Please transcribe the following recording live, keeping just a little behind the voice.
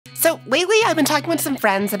So lately I've been talking with some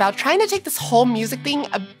friends about trying to take this whole music thing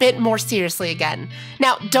a bit more seriously again.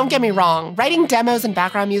 Now, don't get me wrong, writing demos and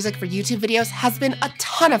background music for YouTube videos has been a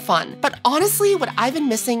ton of fun, but honestly what I've been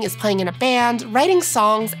missing is playing in a band, writing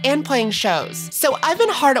songs, and playing shows. So I've been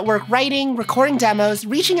hard at work writing, recording demos,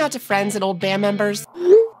 reaching out to friends and old band members.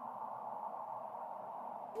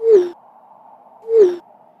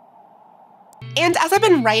 And as I've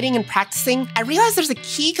been writing and practicing, I realized there's a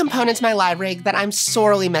key component to my live rig that I'm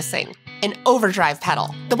sorely missing: an overdrive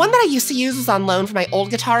pedal. The one that I used to use was on loan from my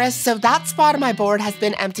old guitarist, so that spot on my board has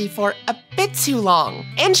been empty for a bit too long.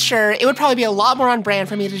 And sure, it would probably be a lot more on brand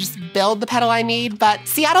for me to just build the pedal I need, but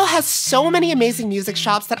Seattle has so many amazing music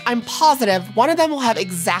shops that I'm positive one of them will have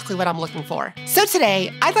exactly what I'm looking for. So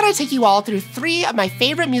today, I thought I'd take you all through 3 of my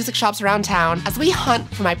favorite music shops around town as we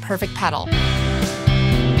hunt for my perfect pedal.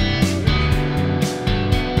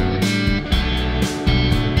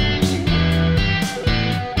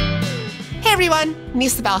 Hey everyone,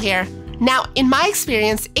 Nisabel here. Now, in my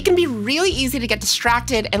experience, it can be really easy to get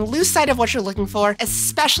distracted and lose sight of what you're looking for,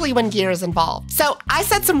 especially when gear is involved. So I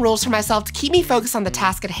set some rules for myself to keep me focused on the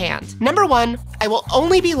task at hand. Number 1, I will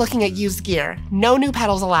only be looking at used gear. No new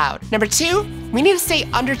pedals allowed. Number 2, we need to stay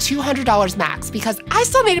under $200 max because I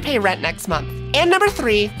still need to pay rent next month. And number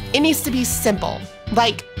 3, it needs to be simple.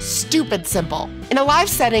 Like, stupid simple. In a live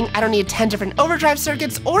setting, I don't need 10 different overdrive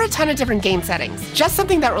circuits or a ton of different gain settings. Just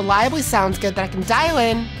something that reliably sounds good that I can dial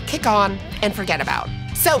in, kick on, and forget about.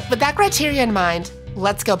 So with that criteria in mind,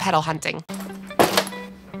 let's go pedal hunting.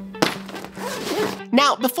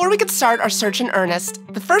 Now, before we could start our search in earnest,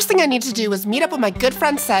 the first thing I need to do is meet up with my good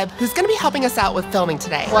friend Seb, who's gonna be helping us out with filming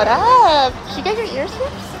today. What up? Did you get your ears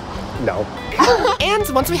pierced? No. And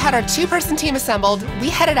once we had our 2-person team assembled, we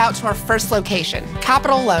headed out to our first location,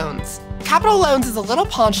 Capitol Loans. Capitol Loans is a little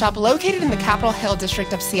pawn shop located in the Capitol Hill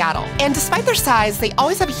district of Seattle. And despite their size, they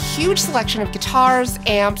always have a huge selection of guitars,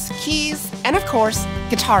 amps, keys, and of course,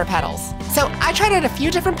 guitar pedals. So I tried out a few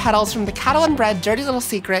different pedals from the Cattle and Bread Dirty Little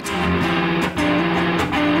Secret to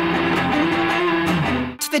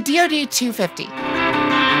the DoD 250.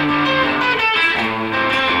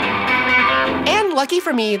 Lucky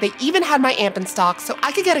for me, they even had my amp in stock so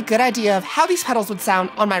I could get a good idea of how these pedals would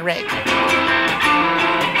sound on my rig.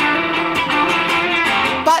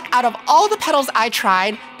 But out of all the pedals I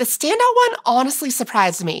tried, the standout one honestly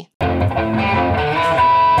surprised me.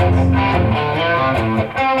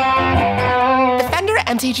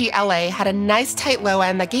 MTG LA had a nice tight low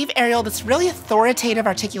end that gave Ariel this really authoritative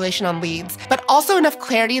articulation on leads, but also enough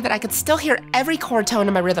clarity that I could still hear every chord tone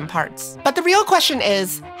in my rhythm parts. But the real question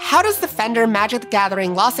is, how does the Fender Magic the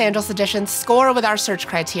Gathering Los Angeles Edition score with our search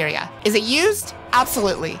criteria? Is it used?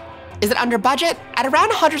 Absolutely. Is it under budget? At around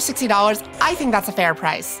 $160, I think that's a fair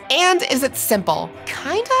price. And is it simple?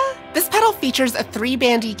 Kinda? This pedal features a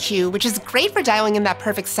 3-band EQ, which is great for dialing in that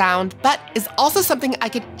perfect sound, but is also something I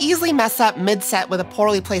could easily mess up mid-set with a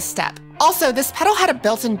poorly placed step. Also, this pedal had a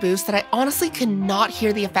built-in boost that I honestly could not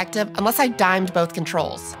hear the effect of unless I dimed both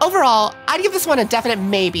controls. Overall, I'd give this one a definite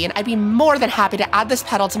maybe, and I'd be more than happy to add this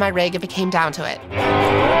pedal to my rig if it came down to it.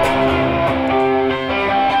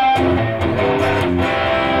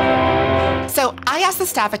 So I asked the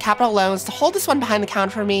staff at Capitol Loans to hold this one behind the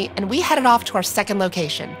counter for me, and we headed off to our second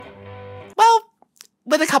location. Well,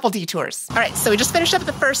 with a couple detours. All right, so we just finished up at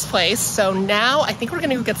the first place, so now I think we're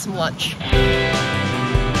gonna go get some lunch.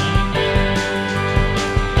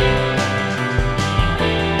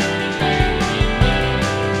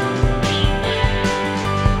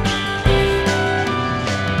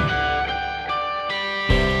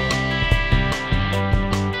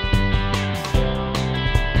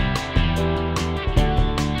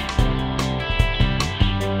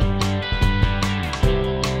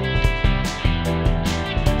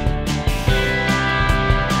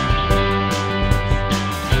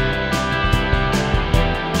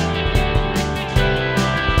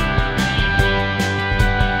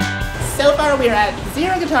 So far we are at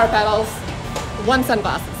 0 guitar pedals, 1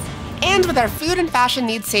 sunglasses. And with our food and fashion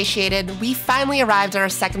needs satiated, we finally arrived at our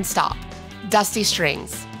second stop, Dusty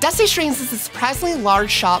Strings. Dusty Strings is a surprisingly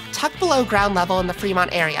large shop tucked below ground level in the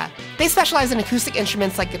Fremont area. They specialize in acoustic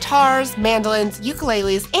instruments like guitars, mandolins,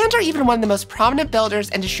 ukuleles, and are even one of the most prominent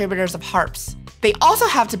builders and distributors of harps. They also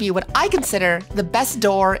have to be what I consider the best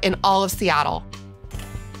door in all of Seattle.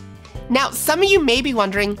 Now, some of you may be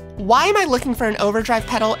wondering, why am I looking for an overdrive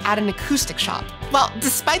pedal at an acoustic shop? Well,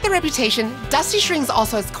 despite their reputation, Dusty Strings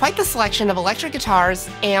also has quite the selection of electric guitars,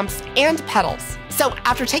 amps, and pedals. So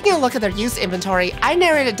after taking a look at their used inventory, I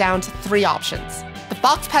narrowed it down to 3 options: the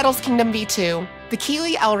Fox Pedals Kingdom V2, the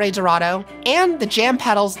Keeley El Rey Dorado, and the Jam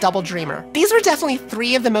Pedals Double Dreamer. These were definitely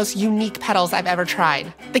three of the most unique pedals I've ever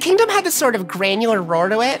tried. The Kingdom had this sort of granular roar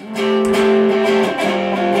to it,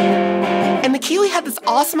 and the Keeley had this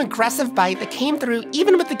awesome aggressive bite that came through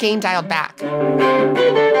even with the gain dialed back.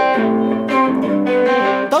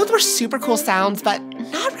 Both were super cool sounds, but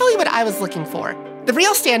not really what I was looking for. The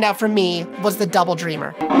real standout for me was the Double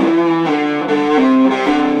Dreamer.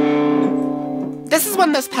 This is one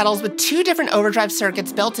of those pedals with two different overdrive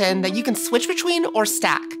circuits built in that you can switch between or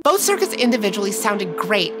stack. Both circuits individually sounded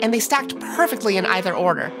great, and they stacked perfectly in either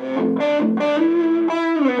order.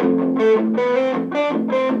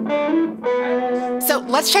 So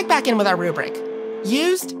let's check back in with our rubric.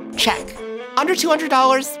 Used? Check. Under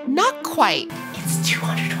 $200? Not quite. It's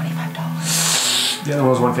 $225. The other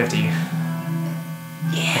one was $150.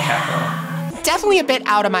 Yeah. Definitely a bit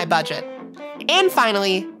out of my budget. And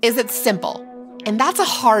finally, is it simple? And that's a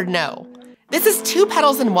hard no. This is two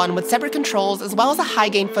pedals in one with separate controls as well as a high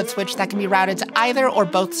gain foot switch that can be routed to either or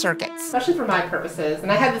both circuits. Especially for my purposes.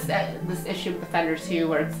 And I had this issue with the Fender too,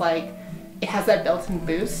 where it's like, it has that built-in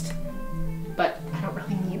boost, but I don't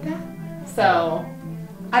really need that. So,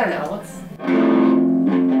 I don't know,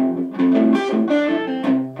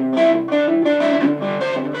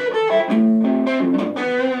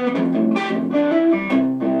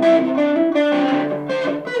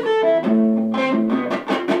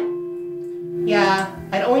 yeah,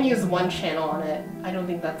 I'd only use one channel on it. I don't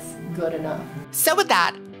think that's good enough. So with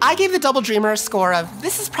that, I gave the Double Dreamer a score of,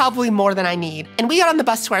 this is probably more than I need, and we got on the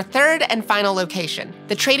bus to our third and final location,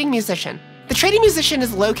 the Trading Musician. The Trading Musician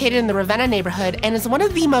is located in the Ravenna neighborhood and is one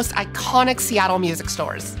of the most iconic Seattle music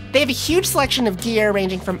stores. They have a huge selection of gear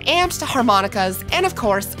ranging from amps to harmonicas, and of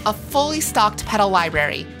course, a fully stocked pedal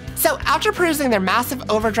library. So after perusing their massive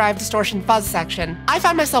overdrive distortion fuzz section, I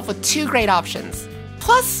found myself with two great options.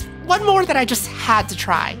 Plus, one more that I just had to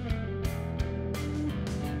try.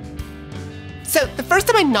 So the first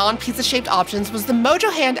of my non-pizza shaped options was the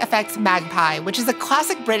Mojo Hand FX Magpie, which is a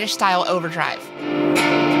classic British style overdrive.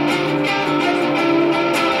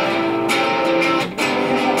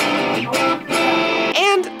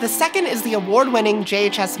 And the second is the award-winning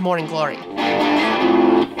JHS Morning Glory.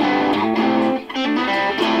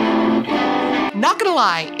 Not gonna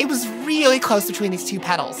lie, it was really close between these two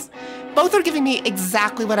pedals. Both are giving me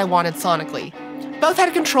exactly what I wanted sonically. Both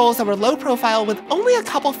had controls that were low profile with only a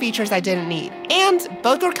couple features I didn't need, and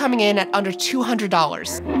both were coming in at under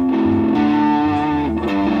 $200.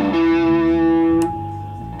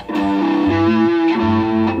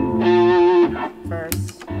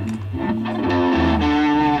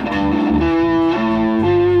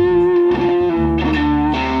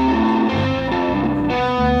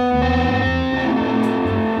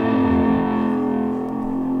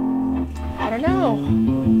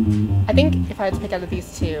 I think if I had to pick out of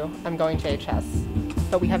these two, I'm going JHS,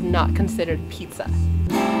 but we have not considered pizza. So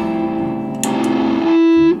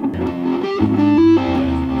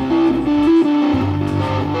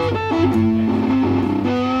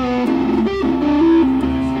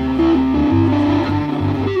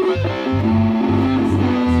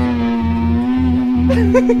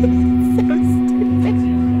stupid.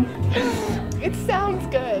 It sounds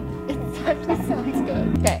good. It actually sounds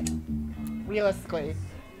good. Okay, realistically,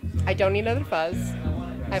 I don't need another fuzz.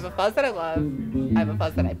 I have a fuzz that I love. I have a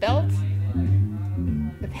fuzz that I built.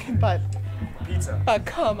 But Pizza. But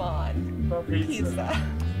come on. Pizza.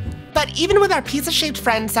 But even with our pizza-shaped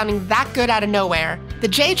friend sounding that good out of nowhere, the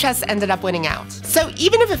JHS ended up winning out. So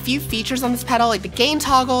even if a few features on this pedal, like the gain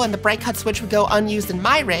toggle and the bright cut switch, would go unused in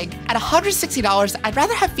my rig, at $160, I'd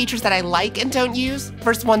rather have features that I like and don't use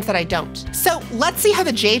versus ones that I don't. So let's see how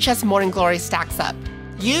the JHS Morning Glory stacks up.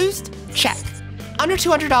 Used? Check. Under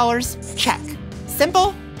 $200? Check.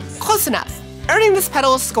 Simple? Close enough. Earning this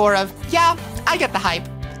pedal a score of, yeah, I get the hype,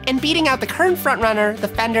 and beating out the current frontrunner, the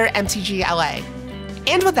Fender MTG LA.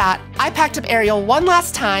 And with that, I packed up Ariel one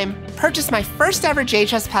last time, purchased my first ever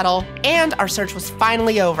JHS pedal, and our search was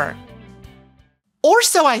finally over. Or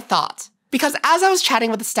so I thought, because as I was chatting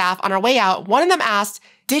with the staff on our way out, one of them asked,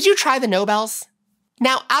 "Did you try the Nobels?"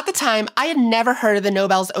 Now, at the time, I had never heard of the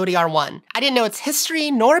Nobels ODR1. I didn't know its history,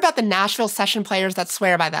 nor about the Nashville session players that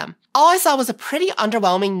swear by them. All I saw was a pretty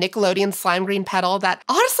underwhelming Nickelodeon slime green pedal that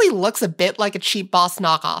honestly looks a bit like a cheap Boss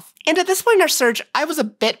knockoff. And at this point in our search, I was a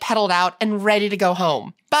bit pedaled out and ready to go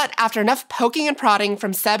home. But after enough poking and prodding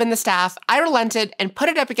from Seb and the staff, I relented and put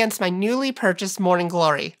it up against my newly purchased Morning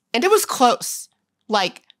Glory. And it was close.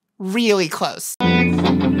 Like, really close.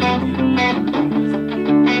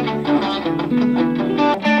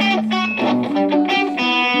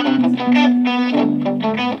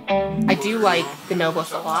 I do like the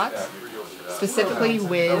Nobels a lot, specifically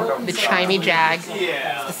with the chimey Jag,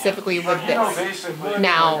 specifically with this.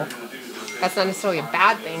 Now, that's not necessarily a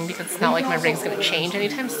bad thing because it's not like my rig's going to change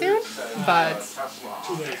anytime soon, but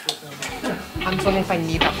I'm just wondering if I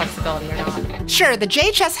need that flexibility or not. Sure, the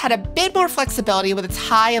JHS had a bit more flexibility with its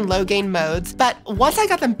high and low gain modes, but once I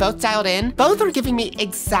got them both dialed in, both were giving me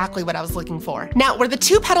exactly what I was looking for. Now, where the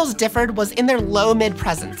two pedals differed was in their low-mid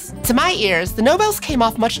presence. To my ears, the Nobels came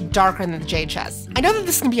off much darker than the JHS. I know that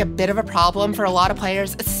this can be a bit of a problem for a lot of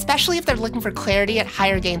players, especially if they're looking for clarity at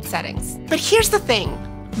higher gain settings. But here's the thing.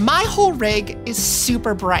 My whole rig is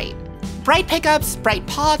super bright. Bright pickups, bright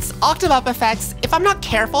pots, octave up effects. If I'm not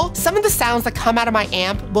careful, some of the sounds that come out of my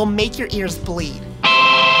amp will make your ears bleed.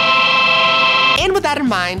 And with that in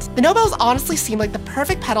mind, the Nobels honestly seem like the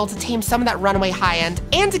perfect pedal to tame some of that runaway high end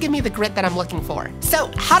and to give me the grit that I'm looking for. So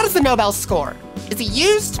how does the Nobels score? Is it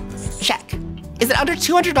used? Check. Is it under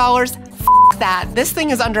 $200? F that, this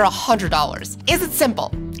thing is under $100. Is it simple?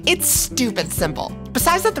 It's stupid simple.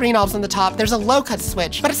 Besides the 3 knobs on the top, there's a low-cut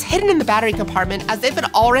switch, but it's hidden in the battery compartment as if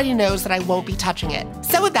it already knows that I won't be touching it.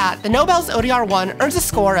 So with that, the Nobels ODR1 earns a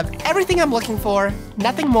score of everything I'm looking for,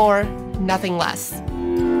 nothing more, nothing less. I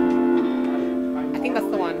think that's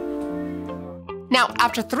the one. Now,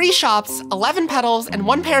 after 3 shops, 11 pedals, and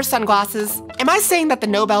 1 pair of sunglasses, am I saying that the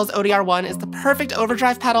Nobels ODR1 is the perfect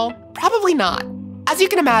overdrive pedal? Probably not. As you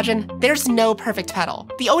can imagine, there's no perfect pedal.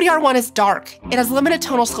 The ODR1 is dark, it has limited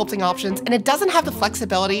tonal sculpting options, and it doesn't have the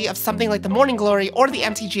flexibility of something like the Morning Glory or the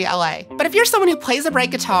MTG LA. But if you're someone who plays a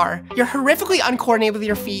bright guitar, you're horrifically uncoordinated with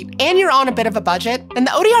your feet, and you're on a bit of a budget, then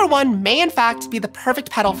the ODR1 may in fact be the perfect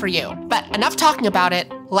pedal for you. But enough talking about it,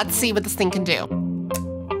 let's see what this thing can do.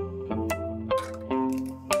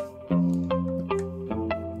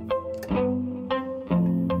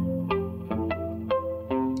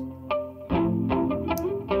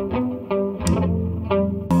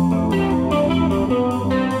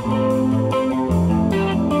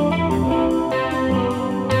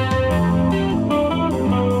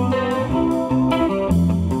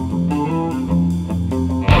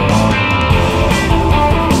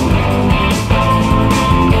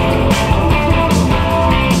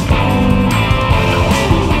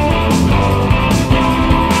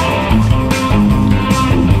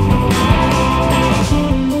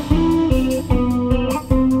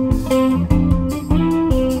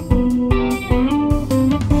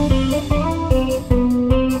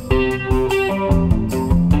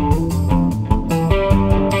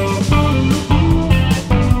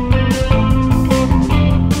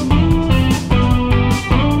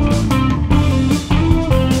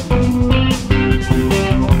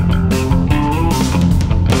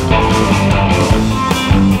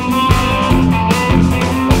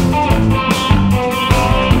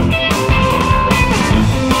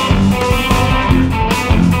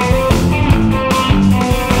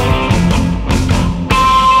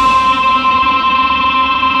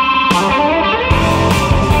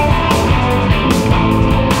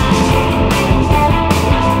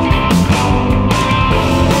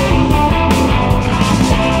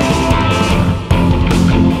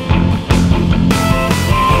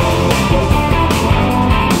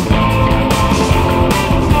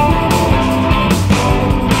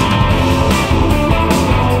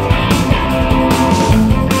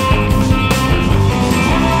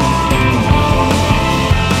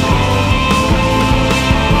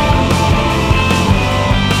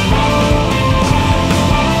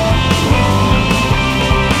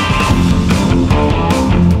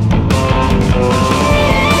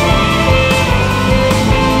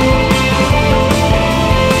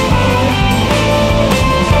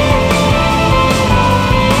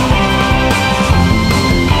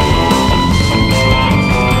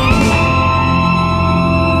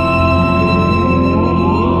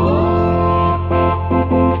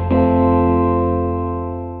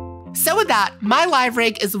 My live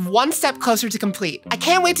rig is one step closer to complete. I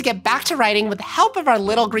can't wait to get back to writing with the help of our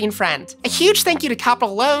little green friend. A huge thank you to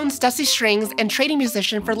Capital Loans, Dusty Strings, and Trading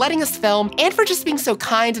Musician for letting us film and for just being so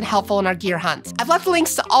kind and helpful in our gear hunt. I've left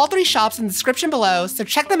links to all 3 shops in the description below, so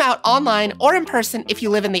check them out online or in person if you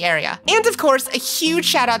live in the area. And of course, a huge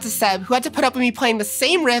shout out to Seb, who had to put up with me playing the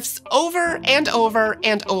same riffs over and over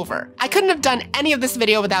and over. I couldn't have done any of this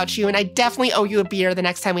video without you, and I definitely owe you a beer the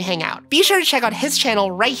next time we hang out. Be sure to check out his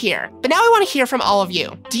channel right here. But now I want to hear from all of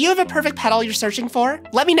you. Do you have a perfect pedal you're searching for?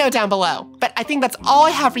 Let me know down below. But I think that's all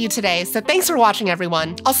I have for you today, so thanks for watching,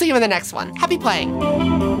 everyone. I'll see you in the next one. Happy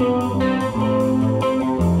playing!